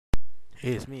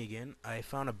Hey, it's me again. I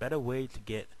found a better way to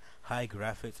get high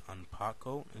graphics on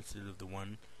Potco instead of the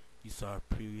one you saw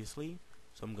previously.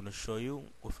 So I'm going to show you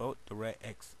without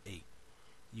DirectX 8.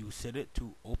 You set it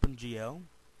to OpenGL.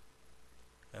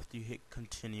 After you hit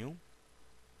continue,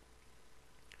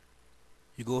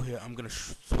 you go here. I'm going to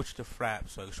switch to fraps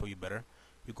so I can show you better.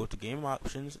 You go to game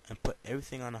options and put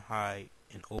everything on high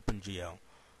in OpenGL.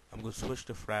 I'm going to switch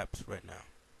to fraps right now.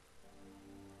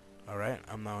 Alright,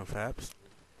 I'm now in fraps.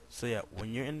 So yeah,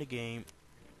 when you're in the game,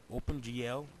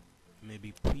 OpenGL may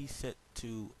be preset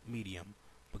to medium,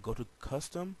 but go to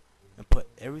custom and put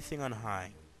everything on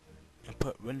high and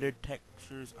put rendered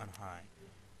textures on high.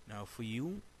 Now for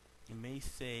you, it may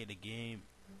say the game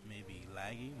may be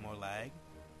laggy, more lag,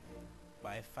 but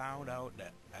I found out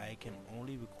that I can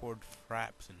only record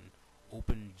fraps in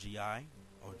OpenGI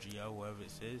or GL, whatever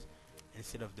it says,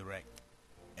 instead of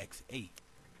DirectX 8,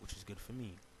 which is good for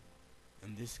me.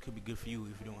 And this could be good for you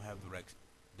if you don't have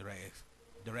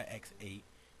DirectX 8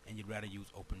 and you'd rather use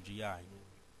OpenGI.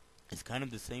 It's kind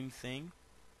of the same thing,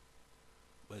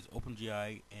 but it's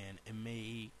OpenGI and it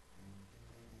may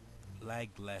lag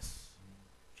less.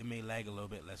 It may lag a little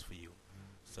bit less for you.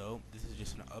 So this is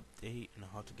just an update on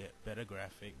how to get better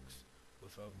graphics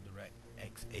without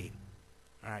DirectX 8.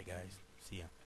 Alright guys, see ya.